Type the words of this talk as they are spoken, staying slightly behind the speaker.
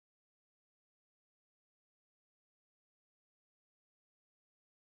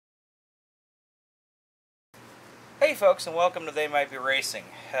Hey folks, and welcome to They Might Be Racing.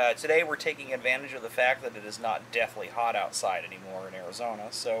 Today we're taking advantage of the fact that it is not deathly hot outside anymore in Arizona,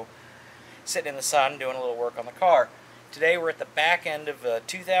 so sitting in the sun doing a little work on the car. Today we're at the back end of a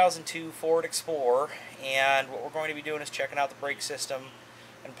 2002 Ford Explorer, and what we're going to be doing is checking out the brake system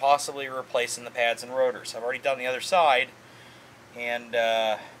and possibly replacing the pads and rotors. I've already done the other side, and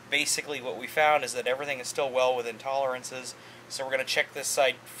basically what we found is that everything is still well within tolerances, so we're going to check this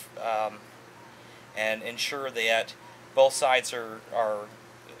side and ensure that both sides are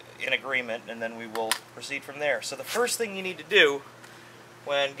in agreement, and then we will proceed from there. So the first thing you need to do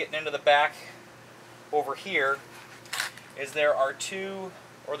when getting into the back over here is there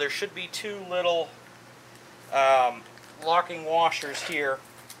should be two little locking washers here,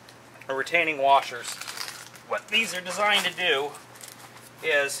 or retaining washers. What these are designed to do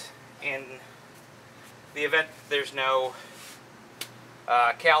is, in the event that there's no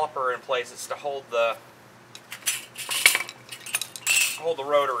caliper in place, it's to hold the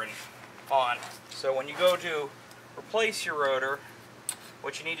rotor on. So when you go to replace your rotor,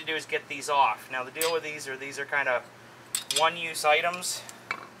 what you need to do is get these off. Now the deal with these are kind of one-use items,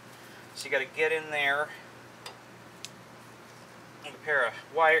 so you got to get in there with a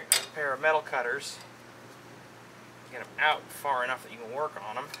pair of metal cutters, get them out far enough that you can work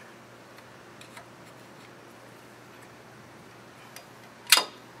on them.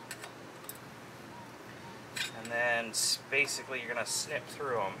 And then basically you're going to snip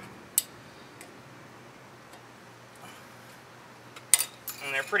through them.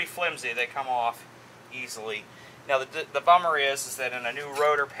 And they're pretty flimsy, they come off easily. Now the bummer is that in a new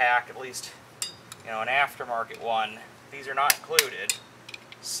rotor pack, at least an aftermarket one, these are not included.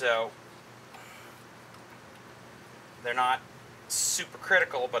 So they're not super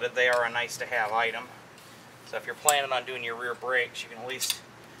critical, but they are a nice to have item. So if you're planning on doing your rear brakes, you can at least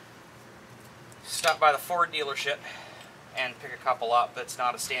stop by the Ford dealership and pick a couple up. That's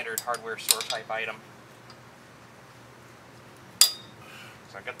not a standard hardware store type item.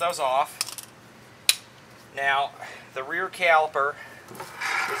 So I got those off. Now the rear caliper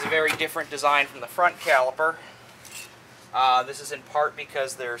is a very different design from the front caliper. This is in part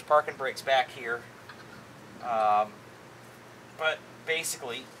because there's parking brakes back here. But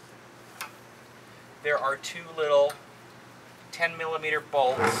basically there are two little 10mm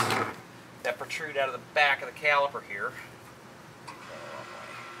bolts that protrude out of the back of the caliper here.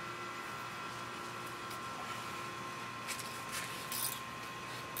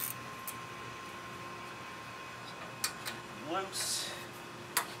 Loose.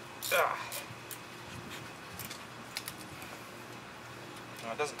 Now,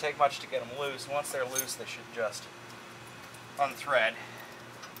 it doesn't take much to get them loose. Once they're loose, they should just unthread.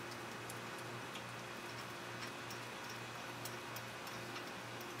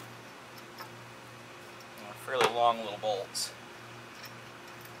 Fairly long little bolts.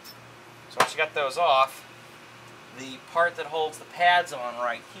 So once you got those off, the part that holds the pads on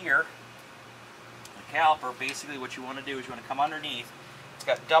right here, the caliper, basically what you want to do is you want to come underneath. It's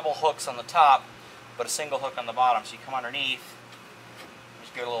got double hooks on the top, but a single hook on the bottom. So you come underneath,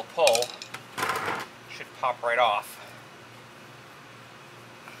 just give it a little pull, it should pop right off.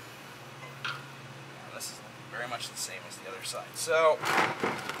 Now, this is very much the same as the other side. So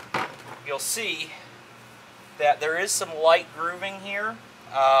you'll see that there is some light grooving here,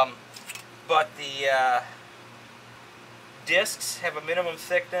 but the discs have a minimum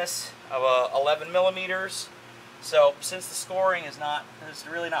thickness of 11mm. So since the scoring there's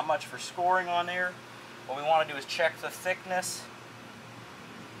really not much for scoring on there, what we want to do is check the thickness.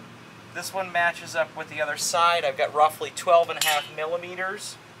 This one matches up with the other side. I've got roughly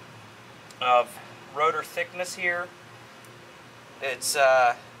 12.5mm of rotor thickness here. It's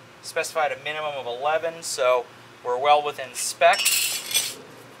specified a minimum of 11, so we're well within spec.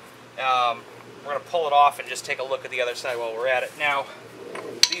 We're going to pull it off and just take a look at the other side while we're at it. Now,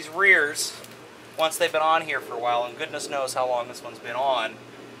 these rears, once they've been on here for a while, and goodness knows how long this one's been on,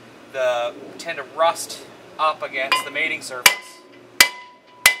 tend to rust up against the mating surface.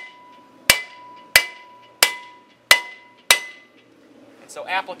 And so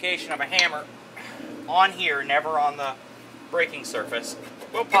application of a hammer on here, never on the braking surface,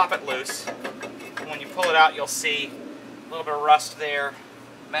 we'll pop it loose, and when you pull it out you'll see a little bit of rust there,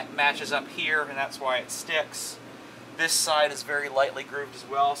 matches up here, and that's why it sticks. This side is very lightly grooved as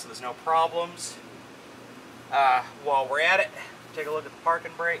well, so there's no problems. While we're at it, take a look at the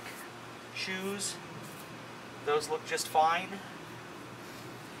parking brake shoes. Those look just fine.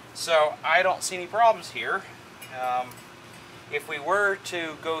 So I don't see any problems here. If we were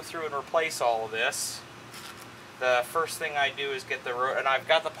to go through and replace all of this, the first thing I do is get and I've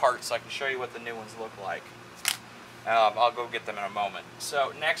got the parts so I can show you what the new ones look like. I'll go get them in a moment.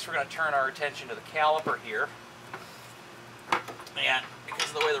 So next we're going to turn our attention to the caliper here. And because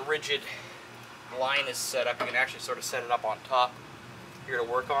of the way the rigid line is set up, you can actually sort of set it up on top here to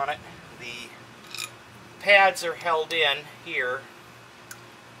work on it. The pads are held in here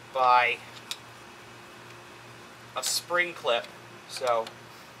by a spring clip. So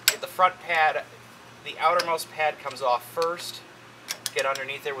get the front pad, the outermost pad comes off first. Get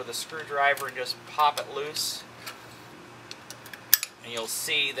underneath there with a screwdriver and just pop it loose. And you'll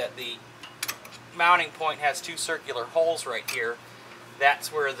see that the mounting point has two circular holes right here.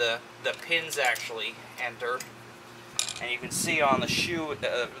 That's where the pins actually enter. And you can see on the shoe,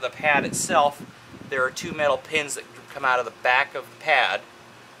 the pad itself, there are two metal pins that come out of the back of the pad.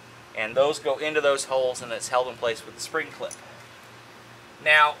 And those go into those holes, and it's held in place with the spring clip.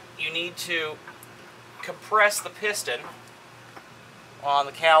 Now, you need to compress the piston on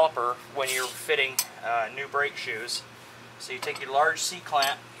the caliper when you're fitting new brake shoes. So you take your large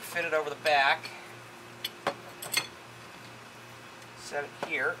C-clamp, you fit it over the back, set it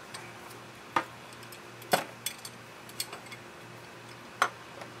here.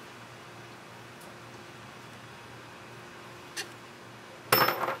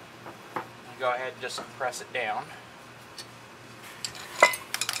 Go ahead and just press it down.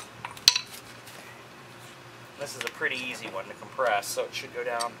 This is a pretty easy one to compress, so it should go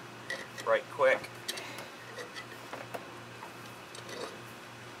down right quick.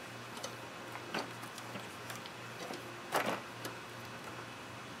 There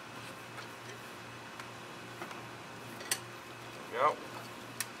we go.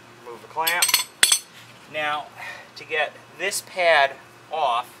 Move the clamp. Now, to get this pad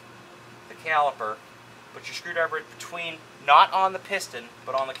off the caliper, put your screwdriver between, not on the piston,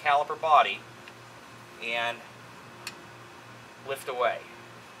 but on the caliper body, and lift away.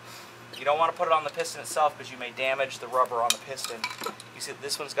 You don't want to put it on the piston itself because you may damage the rubber on the piston. You see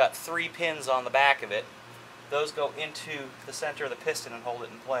this one's got 3 pins on the back of it. Those go into the center of the piston and hold it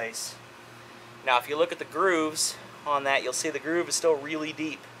in place. Now if you look at the grooves on that, you'll see the groove is still really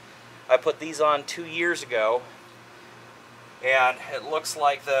deep. I put these on 2 years ago, and it looks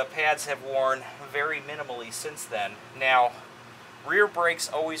like the pads have worn very minimally since then. Now, rear brakes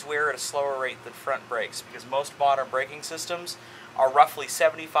always wear at a slower rate than front brakes because most modern braking systems are roughly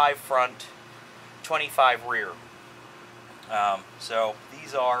 75 front, 25 rear. So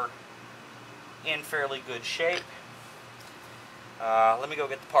these are in fairly good shape. Let me go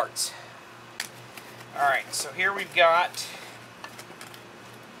get the parts. Alright, so here we've got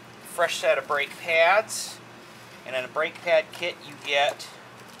a fresh set of brake pads. And in a brake pad kit you get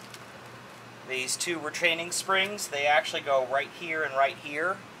these 2 retaining springs. They actually go right here and right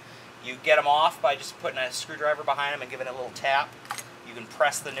here. You get them off by just putting a screwdriver behind them and giving it a little tap. You can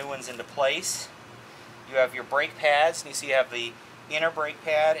press the new ones into place. You have your brake pads, and you see you have the inner brake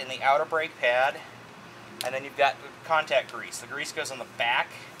pad and the outer brake pad. And then you've got contact grease. The grease goes on the back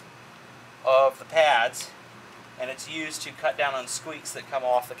of the pads, and it's used to cut down on squeaks that come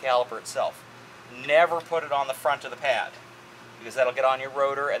off the caliper itself. Never put it on the front of the pad, because that'll get on your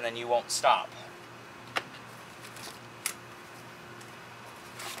rotor and then you won't stop.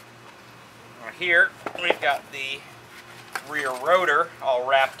 Here we've got the rear rotor all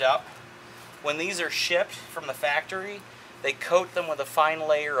wrapped up. When these are shipped from the factory, they coat them with a fine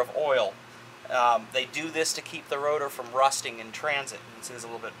layer of oil. They do this to keep the rotor from rusting in transit. You can see there's a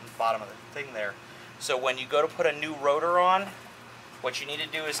little bit at the bottom of the thing there. So when you go to put a new rotor on, what you need to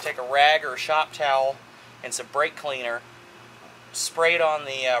do is take a rag or a shop towel and some brake cleaner, spray it on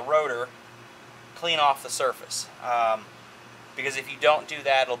the rotor, clean off the surface. Because if you don't do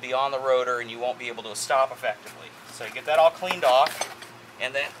that, it'll be on the rotor and you won't be able to stop effectively. So you get that all cleaned off,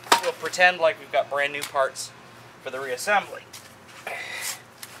 and then we'll pretend like we've got brand new parts for the reassembly.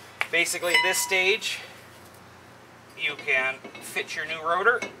 Basically at this stage, you can fit your new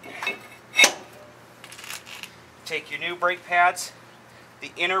rotor, take your new brake pads,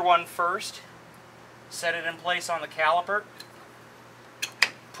 the inner one first, set it in place on the caliper,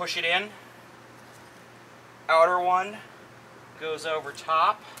 push it in, outer one goes over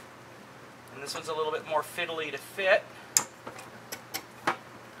top, and this one's a little bit more fiddly to fit. You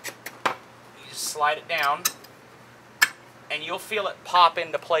just slide it down, and you'll feel it pop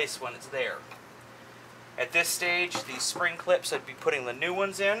into place when it's there. At this stage, these spring clips, I'd be putting the new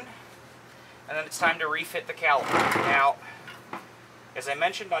ones in, and then it's time to refit the caliper. Now, as I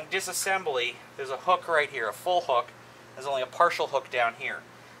mentioned on disassembly, there's a hook right here, a full hook. There's only a partial hook down here.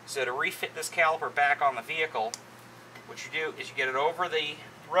 So to refit this caliper back on the vehicle, what you do is you get it over the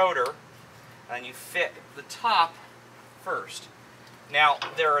rotor, and you fit the top first. Now,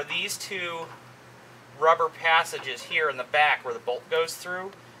 there are these 2 rubber passages here in the back where the bolt goes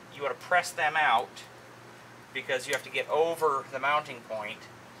through, you want to press them out because you have to get over the mounting point.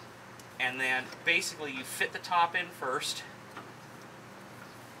 And then basically you fit the top in first,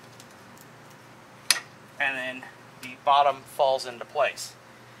 and then the bottom falls into place.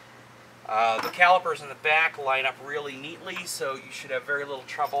 The calipers in the back line up really neatly, so you should have very little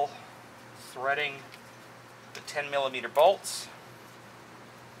trouble threading the 10mm bolts.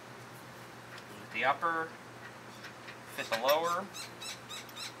 The upper, fit the lower.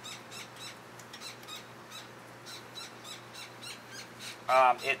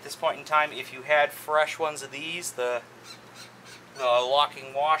 At this point in time, if you had fresh ones of these, the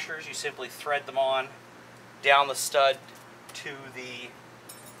locking washers, you simply thread them on down the stud to the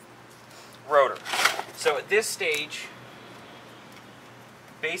rotor. So at this stage,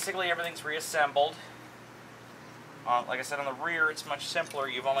 basically everything's reassembled. Like I said, on the rear it's much simpler.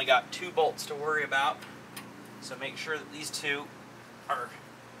 You've only got 2 bolts to worry about, so make sure that these 2 are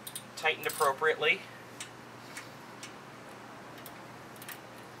tightened appropriately.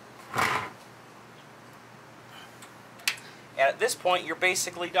 And at this point you're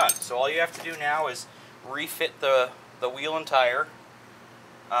basically done. So all you have to do now is refit the wheel and tire.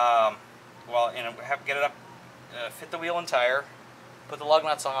 Get it up, fit the wheel and tire, put the lug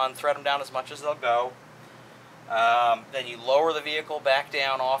nuts on, thread them down as much as they'll go. Then you lower the vehicle back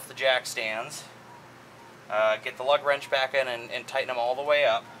down off the jack stands, get the lug wrench back in and tighten them all the way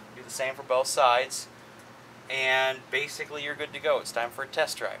up. Do the same for both sides, and basically you're good to go. It's time for a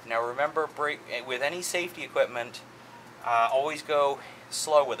test drive. Now remember, with any safety equipment, always go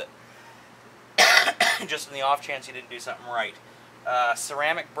slow with it, just in the off chance you didn't do something right.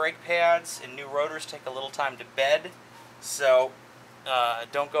 Ceramic brake pads and new rotors take a little time to bed, so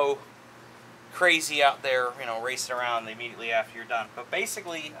don't go crazy out there, racing around immediately after you're done. But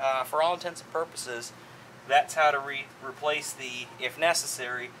basically, for all intents and purposes, that's how to replace if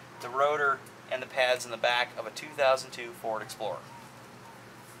necessary, the rotor and the pads in the back of a 2002 Ford Explorer.